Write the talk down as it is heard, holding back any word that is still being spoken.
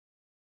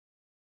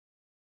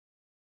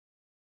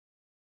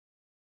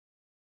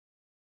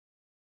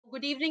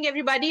Good evening,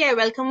 everybody. I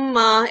welcome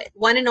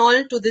one and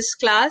all to this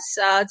class.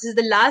 This is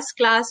the last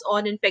class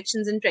on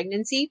infections in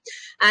pregnancy.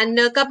 And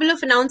a couple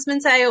of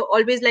announcements I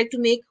always like to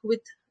make with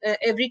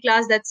every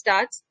class that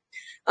starts.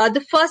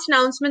 The first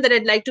announcement that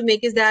I'd like to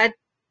make is that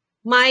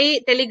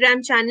my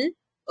Telegram channel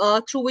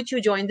through which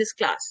you join this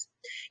class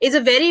is a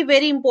very,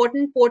 very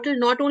important portal,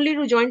 not only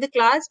to join the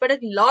class, but a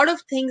lot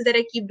of things that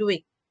I keep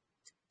doing.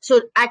 So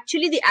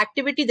actually the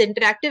activity, the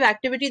interactive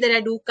activity that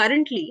I do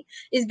currently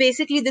is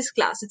basically this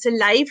class. It's a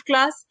live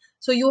class.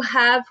 So you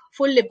have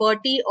full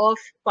liberty of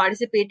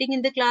participating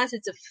in the class.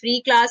 It's a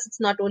free class. It's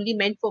not only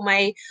meant for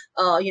my,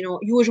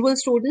 usual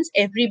students,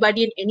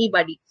 everybody and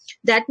anybody.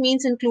 That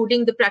means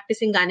including the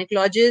practicing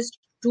gynecologist,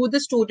 to the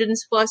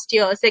students, first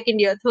year, second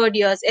year, third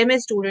years,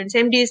 MS students,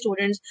 MD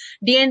students,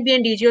 DNB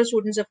and DGO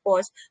students, of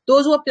course.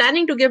 Those who are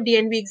planning to give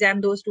DNB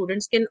exam, those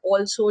students can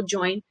also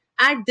join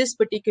at this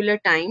particular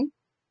time.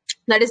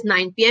 That is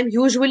 9 p.m.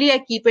 Usually I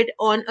keep it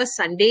on a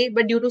Sunday,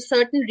 but due to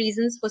certain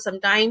reasons for some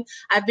time,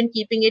 I've been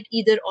keeping it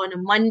either on a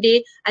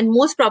Monday, and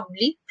most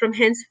probably from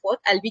henceforth,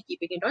 I'll be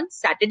keeping it on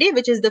Saturday,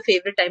 which is the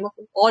favorite time of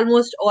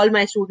almost all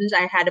my students.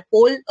 I had a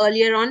poll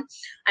earlier on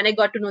and I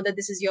got to know that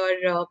this is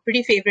your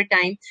pretty favorite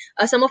time.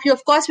 Some of you,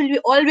 of course, will be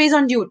always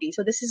on duty.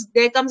 So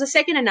there comes a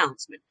second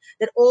announcement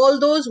that all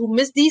those who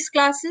miss these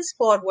classes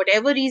for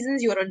whatever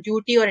reasons, you're on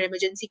duty or an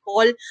emergency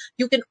call,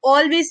 you can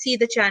always see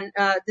this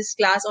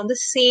class on the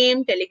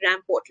same Telegram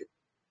portal.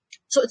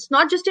 So it's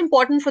not just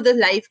important for the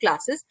live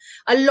classes.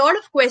 A lot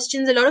of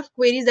questions, a lot of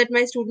queries that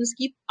my students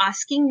keep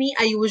asking me,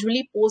 I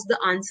usually post the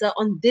answer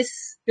on this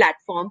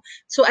platform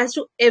so as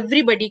to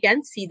everybody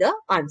can see the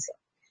answer.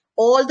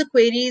 All the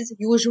queries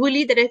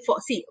usually that I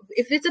see,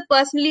 if it's a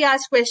personally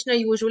asked question, I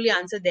usually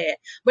answer there.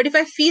 But if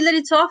I feel that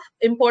it's of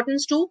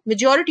importance to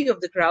majority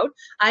of the crowd,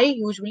 I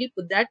usually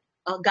put that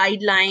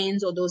guidelines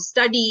or those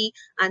study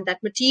and that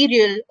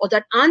material or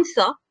that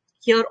answer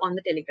here on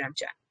the Telegram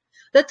channel.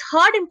 The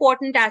third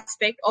important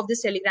aspect of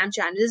this Telegram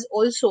channel is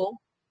also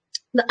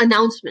the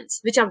announcements,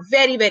 which are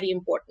very, very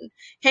important.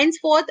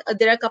 Henceforth,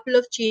 there are a couple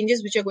of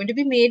changes which are going to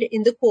be made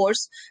in the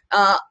course,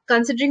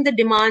 considering the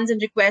demands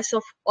and requests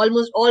of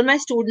almost all my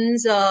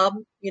students,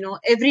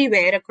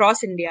 everywhere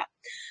across India,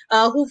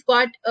 who've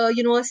got, a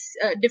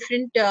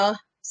different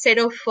set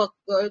of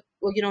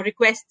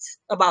requests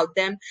about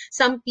them.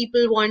 Some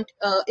people want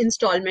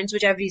installments,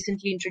 which I've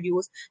recently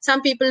introduced.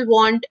 Some people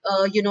want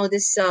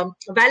this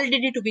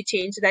validity to be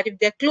changed, so that if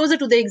they're closer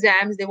to the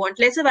exams, they want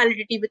lesser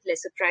validity with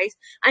lesser price.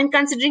 I'm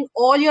considering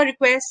all your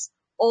requests,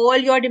 all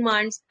your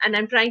demands, and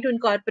I'm trying to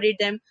incorporate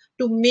them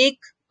to make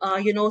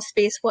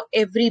space for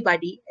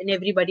everybody, and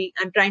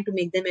I'm trying to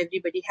make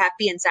everybody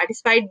happy and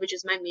satisfied, which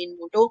is my main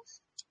motto,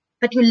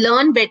 that you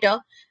learn better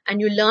and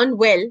you learn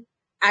well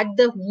at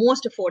the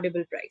most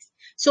affordable price.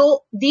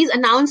 So these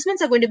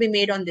announcements are going to be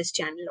made on this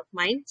channel of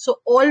mine. So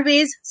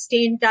always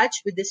stay in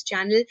touch with this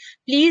channel.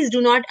 Please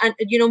do not,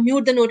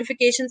 mute the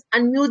notifications,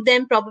 unmute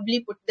them,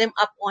 probably put them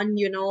up on,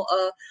 the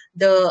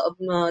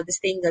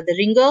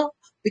ringer,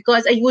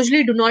 because I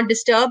usually do not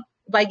disturb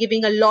by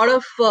giving a lot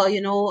of,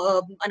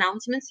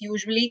 announcements.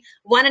 Usually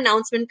one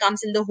announcement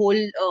comes in the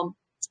whole,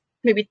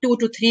 maybe 2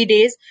 to 3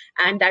 days,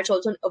 and that's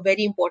also a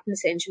very important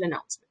essential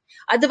announcement.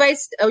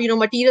 Otherwise,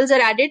 materials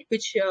are added,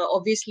 which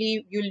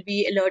obviously you'll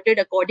be alerted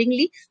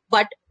accordingly,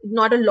 but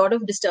not a lot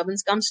of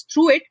disturbance comes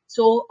through it.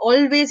 So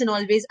always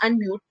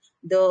unmute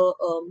the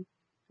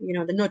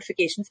the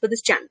notifications for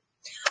this channel.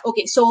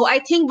 Okay, so I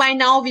think by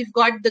now we've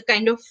got the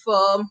kind of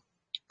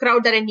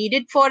crowd that I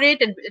needed for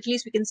it, and at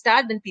least we can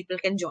start, then people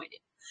can join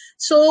it.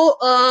 So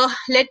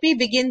let me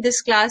begin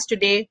this class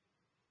today,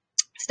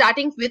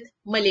 starting with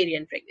malaria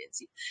and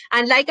pregnancy.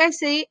 And like I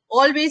say,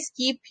 always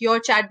keep your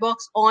chat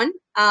box on.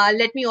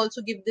 Let me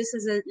also give this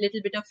as a little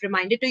bit of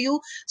reminder to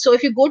you. So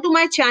if you go to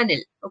my channel,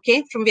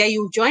 okay, from where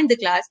you joined the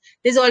class,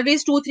 there's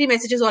always 2-3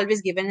 messages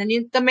always given, and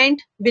you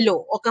comment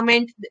below or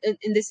comment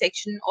in this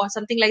section, or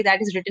something like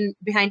that is written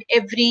behind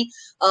every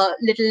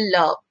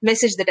little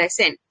message that I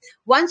send.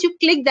 Once you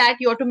click that,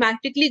 you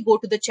automatically go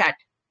to the chat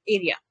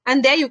area,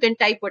 and there you can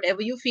type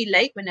whatever you feel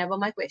like whenever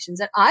my questions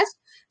are asked.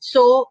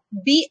 So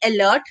be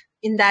alert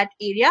in that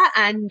area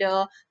and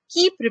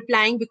keep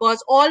replying,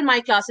 because all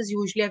my classes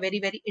usually are very,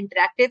 very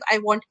interactive. I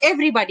want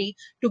everybody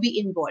to be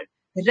involved.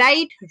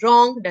 Right,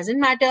 wrong, doesn't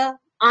matter.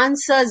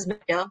 Answers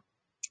matter.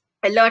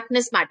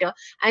 Alertness matter.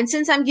 And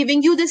since I'm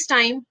giving you this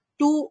time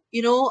to,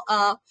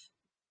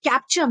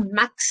 capture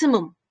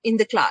maximum in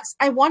the class,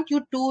 I want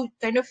you to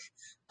kind of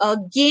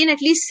gain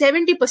at least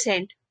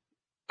 70%.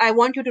 I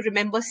want you to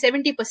remember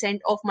 70%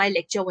 of my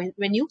lecture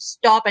when you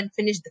stop and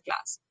finish the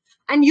class.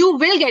 And you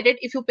will get it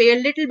if you pay a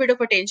little bit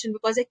of attention,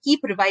 because I keep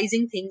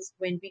revising things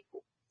when we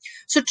go.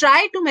 So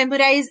try to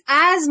memorize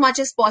as much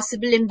as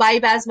possible,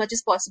 imbibe as much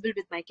as possible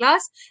with my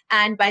class.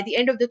 And by the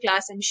end of the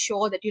class, I'm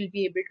sure that you'll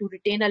be able to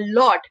retain a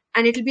lot,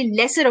 and it'll be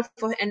lesser of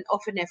an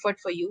effort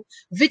for you,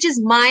 which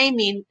is my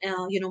main,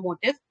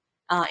 motive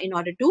in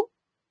order to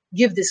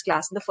give this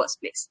class in the first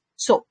place.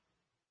 So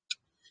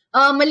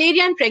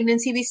malaria and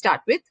pregnancy we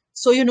start with.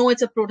 So you know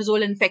it's a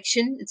protozoal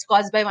infection. It's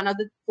caused by one of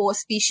the 4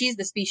 species.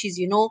 The species,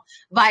 you know,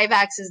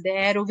 Vivax is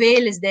there,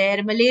 Ovale is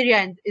there,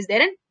 Malaria is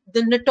there, and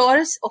the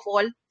notorious of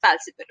all,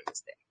 Falciparum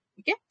is there.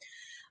 Okay.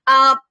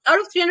 Out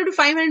of 300 to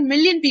 500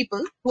 million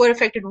people who are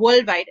affected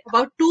worldwide,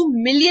 about 2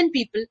 million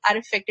people are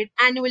affected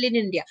annually in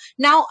India.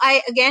 Now,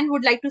 I again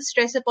would like to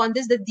stress upon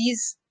this, that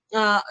these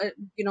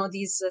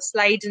these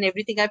slides and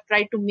everything I've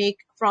tried to make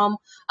from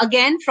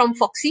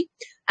Foxy,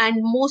 and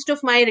most of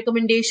my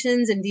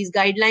recommendations and these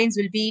guidelines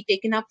will be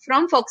taken up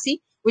from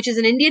Foxy, which is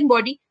an Indian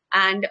body,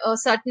 and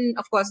certain,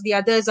 of course, the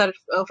others are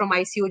from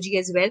ICOG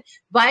as well.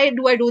 Why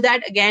do I do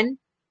that? Again,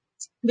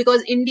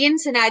 because Indian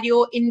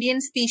scenario, Indian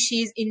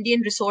species,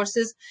 Indian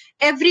resources,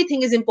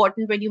 everything is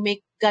important when you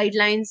make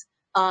guidelines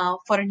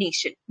for a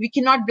nation. We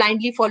cannot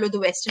blindly follow the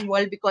Western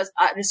world because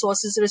our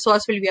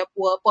resourceful, we are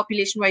poor,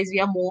 population-wise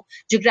we are more,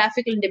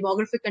 geographical and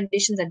demographic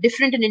conditions are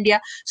different in India.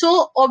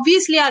 So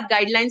obviously our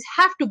guidelines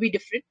have to be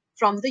different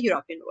from the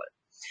European world.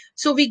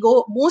 So we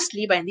go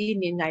mostly by the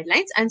Indian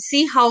guidelines and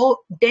see how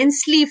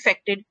densely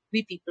affected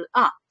we people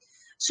are.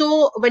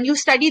 So when you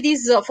study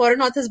these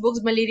foreign authors'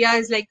 books, malaria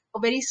is like a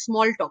very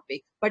small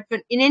topic. But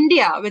when in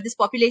India, where this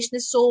population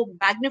is so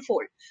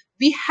magnifold,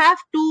 we have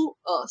to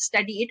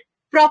study it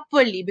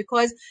properly,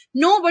 because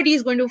nobody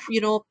is going to,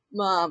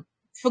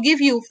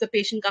 forgive you if the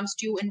patient comes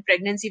to you in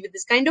pregnancy with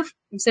this kind of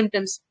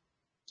symptoms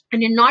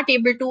and you're not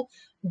able to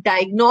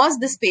diagnose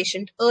this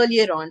patient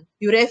earlier on.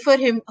 You refer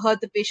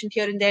the patient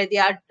here and there. They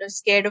are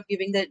scared of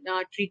giving the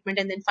treatment,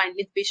 and then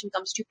finally the patient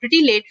comes to you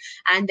pretty late,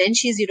 and then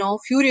she's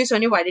furious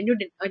on you. Why didn't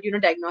you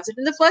diagnose it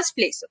in the first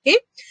place? Okay,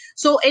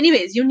 so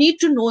anyways, you need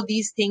to know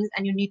these things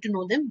and you need to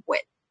know them well.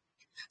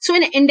 So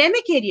in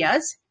endemic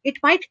areas, it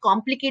might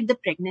complicate the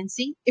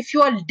pregnancy if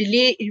you are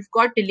you've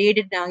got delayed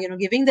in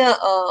giving the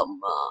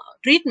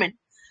treatment.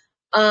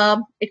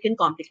 It can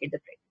complicate the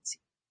pregnancy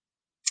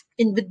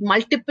with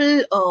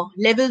multiple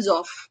levels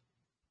of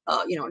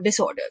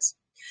disorders.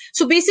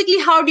 So basically,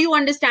 how do you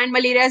understand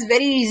malaria? Is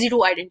very easy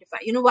to identify.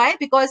 You know why?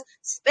 Because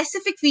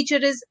specific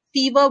feature is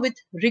fever with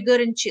rigor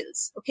and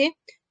chills. Okay,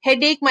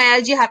 headache,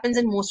 myalgia happens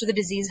in most of the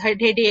disease.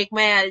 Headache,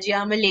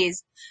 myalgia,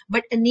 malaise,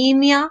 but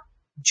anemia,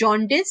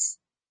 jaundice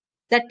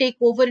that take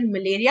over in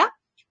malaria,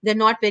 they're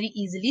not very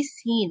easily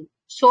seen.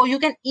 So you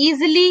can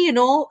easily,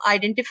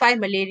 identify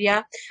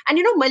malaria. And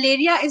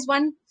malaria is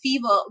one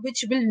fever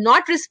which will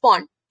not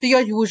respond to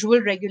your usual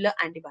regular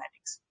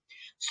antibiotics.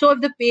 So if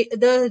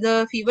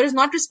the fever is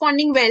not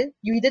responding well,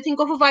 you either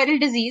think of a viral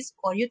disease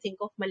or you think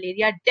of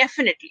malaria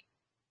definitely,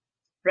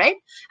 right?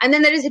 And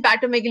then there is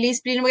hepatomegaly,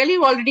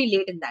 splenomegaly, already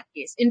late in that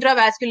case.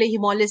 Intravascular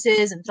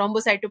hemolysis and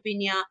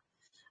thrombocytopenia.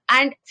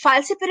 And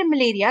falciparum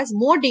malaria is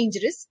more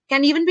dangerous,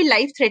 can even be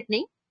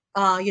life-threatening,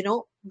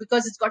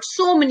 because it's got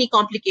so many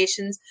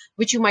complications,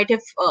 which you might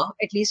have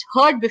at least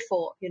heard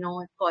before. It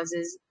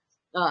causes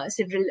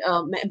several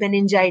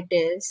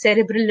meningitis,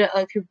 cerebral,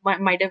 if you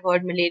might have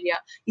heard malaria.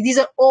 These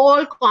are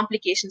all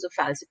complications of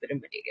falciparum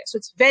malaria. So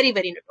it's very,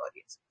 very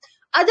notorious.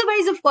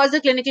 Otherwise, of course,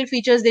 the clinical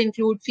features, they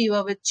include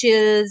fever with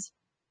chills,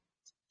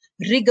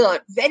 rigor,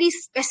 very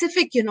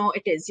specific,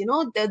 it is,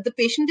 the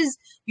patient is,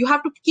 you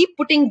have to keep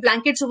putting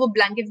blankets over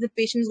blankets. The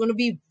patient is going to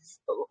be,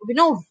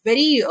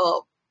 very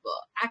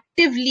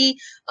actively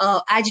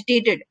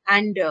agitated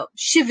and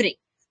shivering.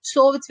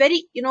 So it's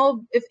very,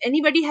 if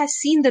anybody has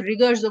seen the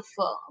rigors of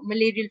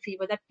malarial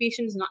fever, that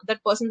person is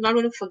not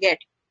going to forget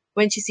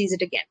when she sees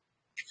it again.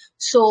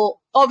 So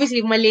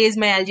obviously malaise,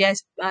 myalgia,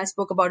 I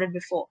spoke about it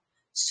before.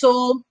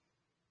 So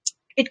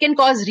it can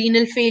cause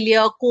renal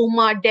failure,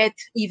 coma, death,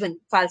 even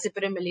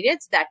falciparum malaria.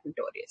 It's that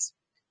notorious.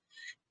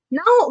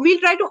 Now we'll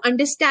try to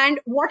understand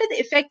what are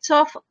the effects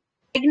of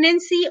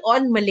pregnancy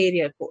on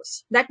malaria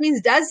course. That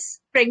means,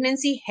 does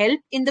pregnancy help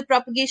in the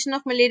propagation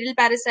of malarial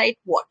parasite?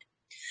 What?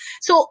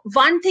 So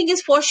one thing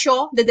is for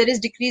sure that there is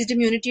decreased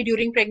immunity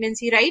during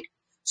pregnancy, right?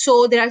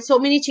 So there are so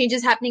many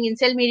changes happening in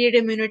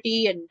cell-mediated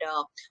immunity and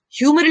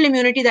humoral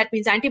immunity. That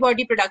means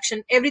antibody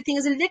production. Everything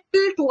is a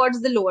little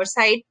towards the lower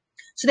side.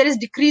 So there is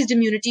decreased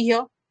immunity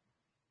here.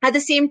 At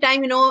the same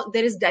time,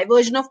 there is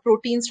diversion of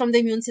proteins from the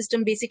immune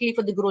system, basically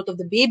for the growth of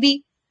the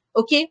baby.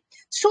 Okay.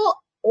 So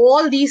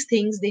all these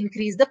things, they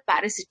increase the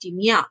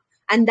parasitemia,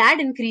 and that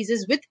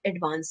increases with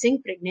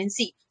advancing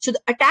pregnancy. So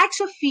the attacks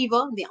of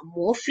fever, they are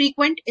more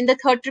frequent in the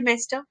 3rd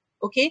trimester.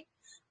 Okay.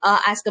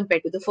 As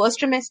compared to the 1st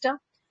trimester.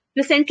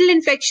 Placental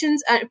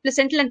infections,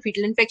 placental and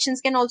fetal infections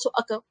can also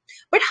occur.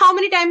 But how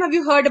many times have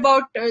you heard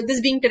about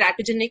this being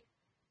teratogenic?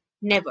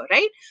 Never,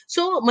 right?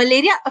 So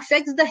malaria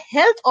affects the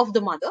health of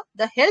the mother,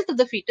 the health of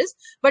the fetus,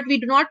 but we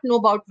do not know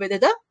about whether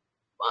the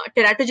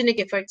teratogenic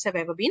effects have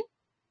ever been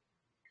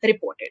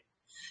reported.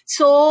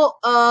 So,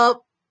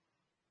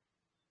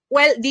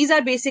 well, these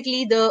are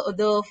basically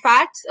the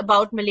facts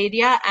about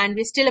malaria, and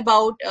we're still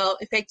about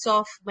effects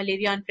of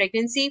malaria on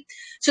pregnancy.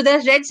 So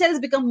the red cells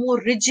become more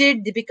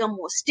rigid, they become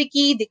more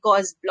sticky, they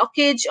cause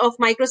blockage of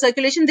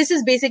microcirculation. This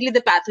is basically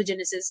the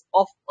pathogenesis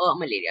of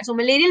malaria. So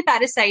malarial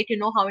parasite,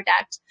 how it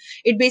acts.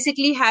 It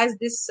basically has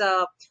this,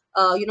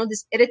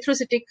 this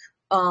erythrocytic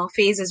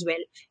phase as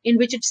well, in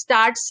which it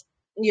starts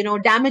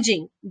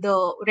damaging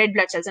the red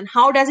blood cells. And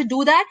how does it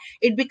do that?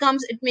 It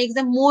makes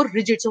them more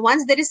rigid. So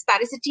once there is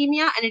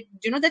parasitemia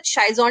and that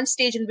Schizon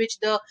stage in which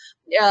the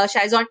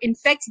Schizon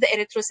infects the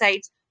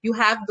erythrocytes, you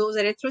have those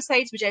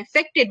erythrocytes which are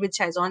affected with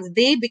Schizons.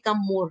 They become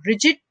more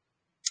rigid,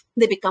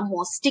 they become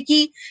more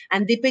sticky,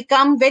 and they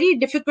become very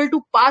difficult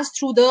to pass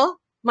through the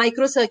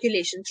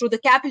microcirculation, through the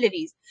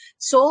capillaries.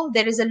 So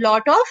there is a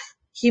lot of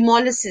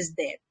hemolysis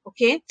there,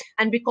 okay?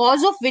 And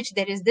because of which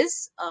there is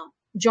this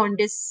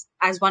jaundice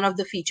as one of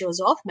the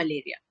features of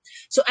malaria.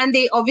 So, and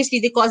they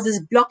cause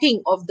this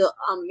blocking of the,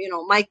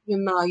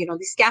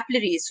 these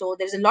capillaries. So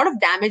there's a lot of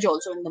damage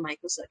also in the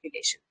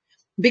microcirculation,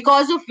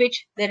 because of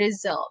which there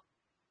is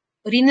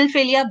renal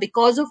failure,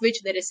 because of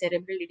which there is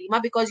cerebral edema,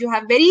 because you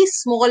have very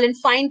small and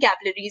fine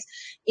capillaries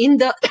in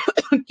the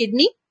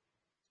kidney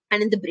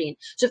and in the brain.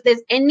 So if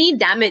there's any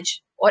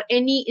damage or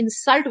any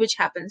insult which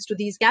happens to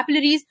these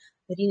capillaries,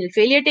 renal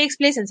failure takes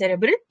place and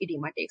cerebral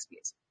edema takes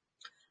place.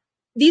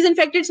 These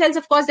infected cells,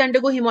 of course, they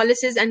undergo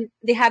hemolysis and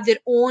they have their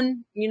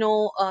own,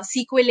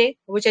 sequelae,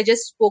 which I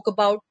just spoke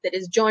about. There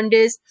is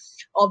jaundice.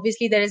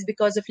 Obviously, there is,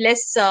 because of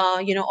less,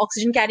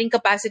 oxygen carrying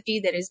capacity,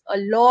 there is a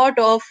lot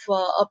of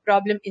a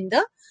problem in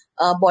the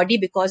body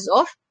because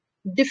of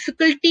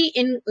difficulty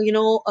in,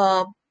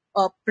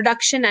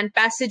 production and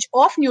passage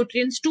of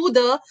nutrients to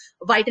the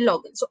vital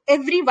organs. So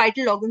every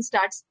vital organ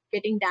starts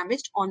getting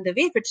damaged on the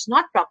way if it's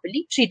not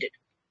properly treated.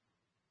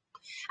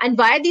 And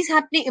why are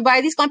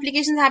these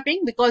complications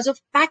happening? Because of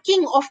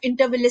packing of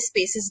intervillous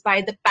spaces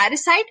by the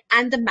parasite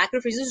and the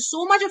macrophages.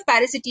 So much of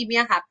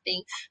parasitemia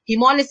happening,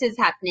 hemolysis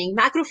happening,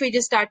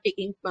 macrophages start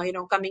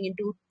coming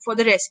into for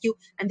the rescue,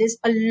 and there's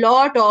a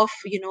lot of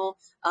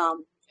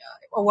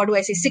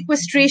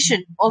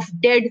sequestration of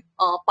dead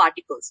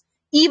particles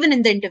even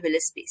in the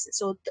intervillous spaces.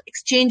 So the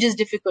exchange is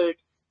difficult.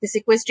 The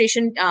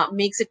sequestration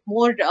makes it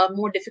more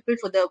difficult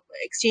for the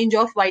exchange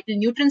of vital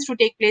nutrients to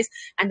take place,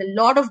 and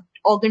a lot of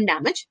organ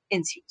damage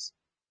ensues.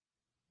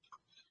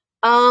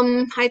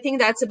 I think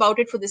that's about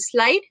it for this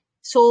slide.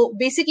 So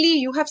basically,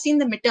 you have seen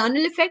the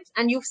maternal effects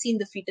and you've seen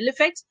the fetal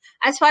effects.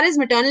 As far as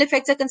maternal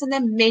effects are concerned,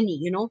 there are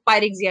many.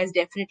 Pyrexia is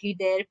definitely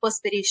there,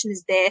 perspiration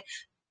is there.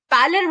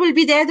 Pallor will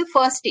be there the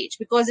first stage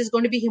because there's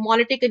going to be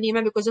hemolytic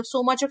anemia because of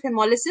so much of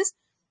hemolysis.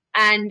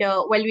 And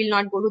we'll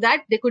not go to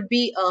that. There could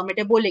be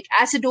metabolic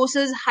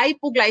acidosis,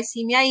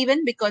 hypoglycemia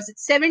even, because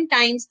it's 7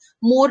 times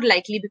more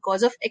likely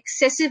because of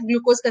excessive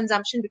glucose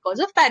consumption because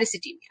of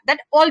parasitemia.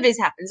 That always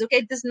happens,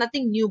 okay? There's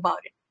nothing new about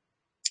it.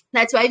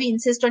 That's why we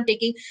insist on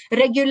taking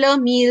regular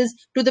meals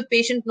to the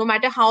patient, no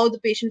matter how the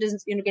patient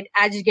is,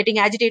 getting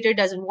agitated,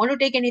 doesn't want to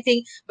take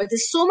anything. But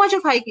there's so much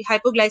of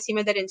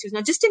hypoglycemia that ensues.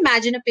 Now, just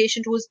imagine a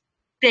patient who's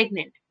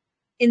pregnant.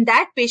 In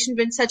that patient,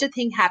 when such a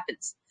thing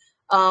happens,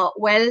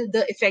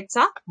 the effects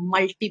are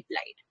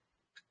multiplied.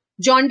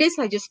 Jaundice,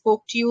 I just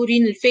spoke to you.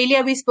 Renal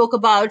failure, we spoke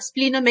about.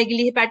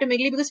 Splenomegaly,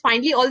 hepatomegaly, because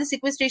finally all the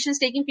sequestration is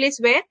taking place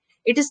where?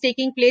 It is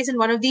taking place in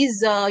one of these,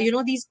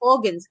 these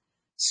organs.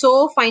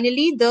 So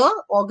finally,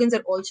 the organs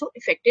are also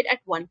affected at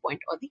one point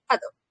or the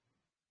other.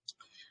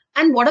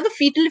 And what are the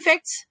fetal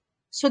effects?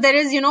 So there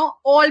is,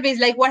 always,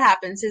 like what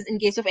happens is in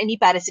case of any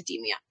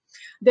parasitemia,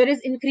 there is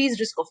increased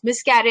risk of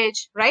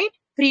miscarriage, right?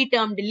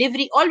 Preterm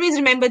delivery. Always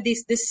remember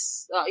this,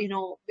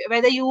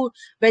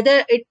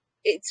 whether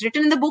it's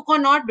written in the book or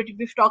not, but if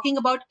we're talking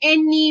about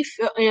any,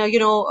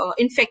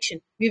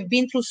 infection, we've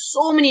been through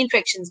so many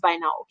infections by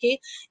now, okay?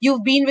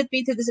 You've been with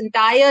me through this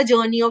entire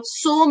journey of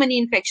so many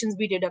infections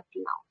we did up to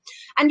now.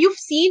 And you've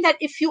seen that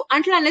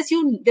unless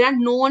there are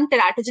known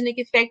teratogenic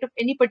effect of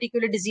any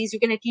particular disease, you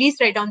can at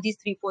least write down these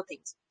 3-4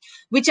 things,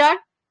 which are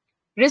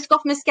risk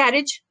of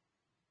miscarriage,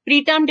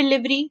 preterm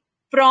delivery,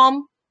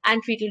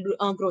 and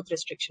fetal growth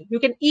restriction. You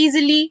can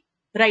easily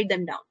write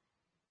them down.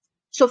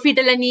 So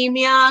fetal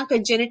anemia,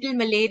 congenital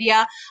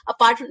malaria,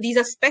 apart from these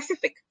are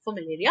specific for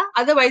malaria.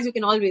 Otherwise, you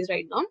can always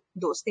write down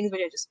those things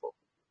which I just spoke.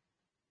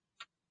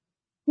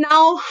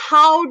 Now,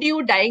 how do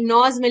you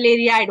diagnose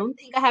malaria? I don't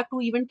think I have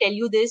to even tell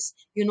you this.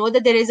 You know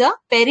that there is a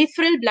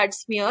peripheral blood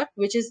smear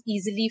which is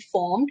easily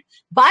formed,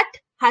 but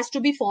has to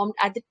be formed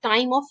at the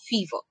time of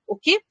fever.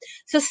 Okay,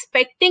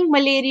 suspecting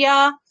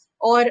malaria,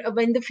 or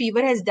when the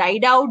fever has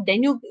died out,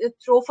 then you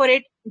throw for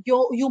it.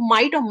 You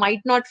might or might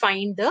not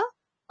find the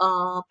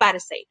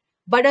parasite,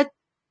 but a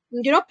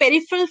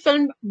peripheral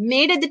film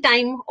made at the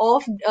time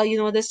of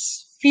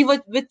this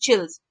fever with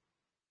chills,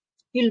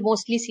 you'll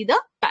mostly see the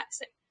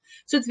parasite.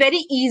 So it's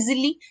very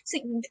easily.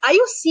 See, are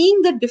you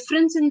seeing the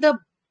difference in the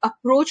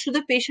approach to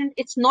the patient?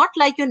 It's not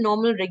like your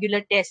normal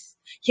regular tests.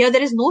 Here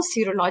there is no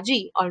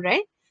serology. All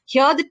right.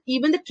 Here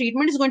even the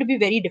treatment is going to be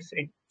very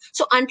different.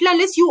 So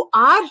unless you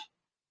are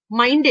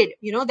minded,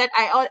 that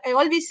I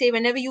always say,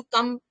 whenever you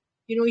come,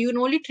 you can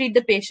only treat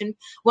the patient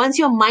once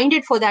you're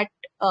minded for that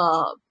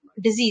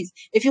disease.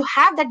 If you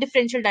have that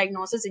differential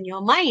diagnosis in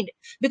your mind,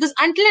 because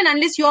until and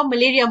unless you are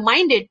malaria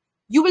minded,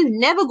 you will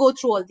never go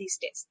through all these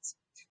tests.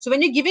 So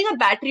when you're giving a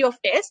battery of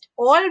tests,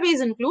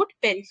 always include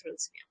peripheral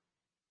smear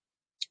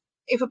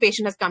if a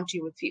patient has come to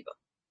you with fever,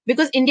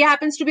 because India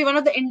happens to be one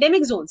of the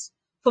endemic zones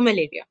for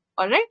malaria.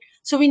 All right.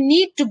 So we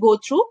need to go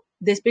through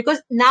this,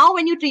 because now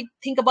when you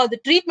think about the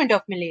treatment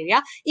of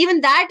malaria,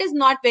 even that is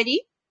not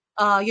very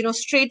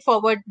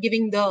straightforward,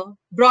 giving the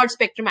broad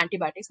spectrum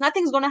antibiotics.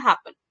 Nothing's going to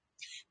happen.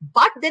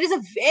 But there is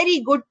a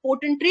very good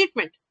potent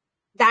treatment.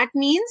 That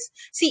means,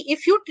 see,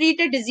 if you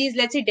treat a disease,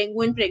 let's say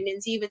dengue in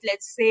pregnancy with,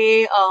 let's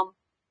say,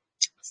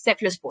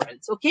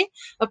 cephalosporins, okay?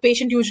 A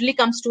patient usually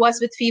comes to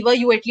us with fever.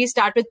 You at least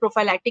start with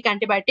prophylactic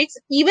antibiotics,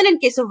 even in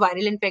case of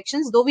viral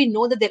infections, though we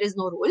know that there is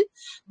no rule.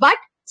 But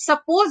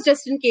suppose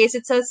just in case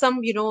it's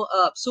some,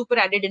 super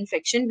added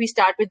infection, we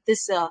start with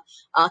this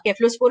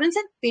cephalosporins,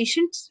 and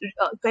patient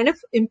kind of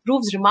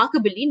improves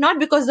remarkably, not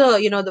because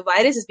the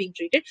virus is being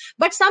treated,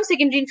 but some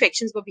secondary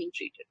infections were being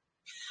treated.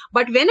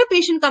 But when a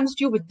patient comes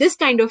to you with this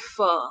kind of,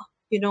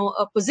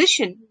 a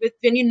position, when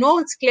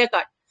it's clear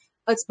cut,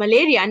 it's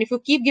malaria, and if you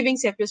keep giving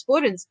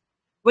cephalosporins,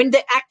 when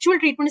the actual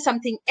treatment is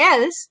something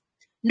else,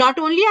 not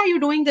only are you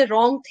doing the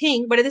wrong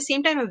thing, but at the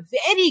same time, a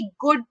very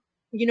good,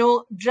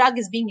 drug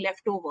is being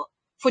left over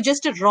for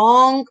just a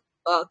wrong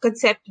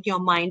concept in your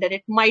mind that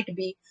it might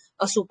be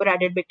a super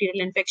added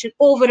bacterial infection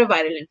over a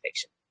viral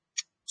infection.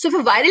 So if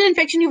a viral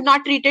infection you've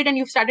not treated and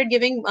you've started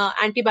giving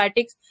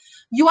antibiotics,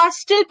 you are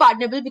still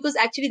pardonable, because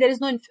actually there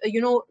is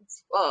no,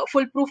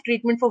 foolproof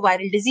treatment for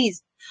viral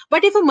disease.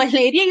 But if a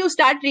malaria you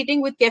start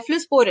treating with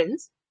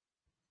cephalosporins,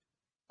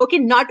 okay,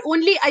 not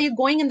only are you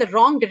going in the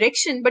wrong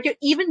direction, but you're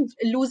even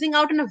losing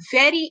out on a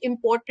very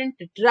important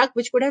drug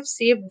which could have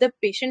saved the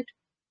patient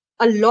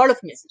a lot of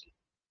misery.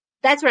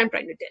 That's what I'm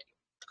trying to tell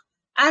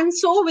you. And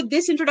so with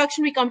this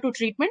introduction, we come to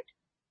treatment.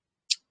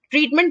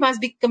 Treatment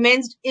must be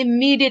commenced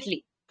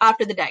immediately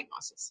after the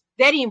diagnosis.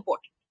 Very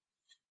important.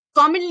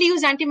 Commonly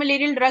used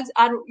antimalarial drugs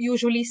are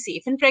usually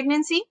safe in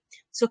pregnancy.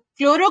 So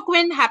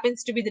chloroquine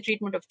happens to be the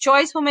treatment of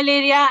choice for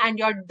malaria, and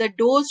the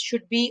dose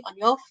should be on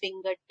your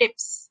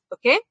fingertips.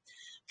 Okay.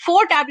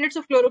 4 tablets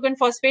of chloroquine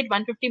phosphate,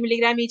 150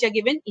 milligram each, are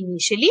given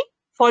initially,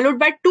 followed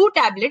by 2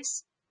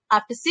 tablets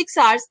after 6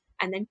 hours,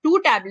 and then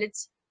 2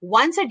 tablets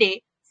once a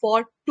day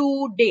for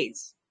 2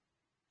 days.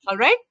 All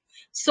right.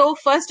 So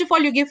first of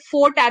all, you give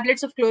 4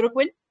 tablets of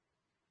chloroquine.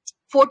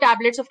 4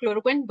 tablets of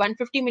chloroquine,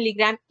 150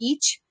 milligram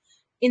each,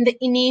 in the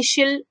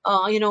initial,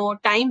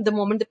 time, the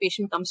moment the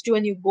patient comes to you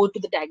and you go to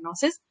the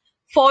diagnosis,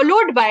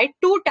 followed by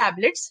 2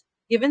 tablets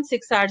given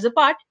 6 hours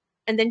apart,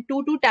 and then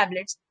 2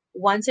 tablets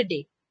once a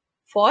day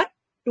for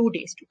 2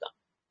 days to come.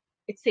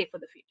 It's safe for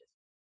the fetus.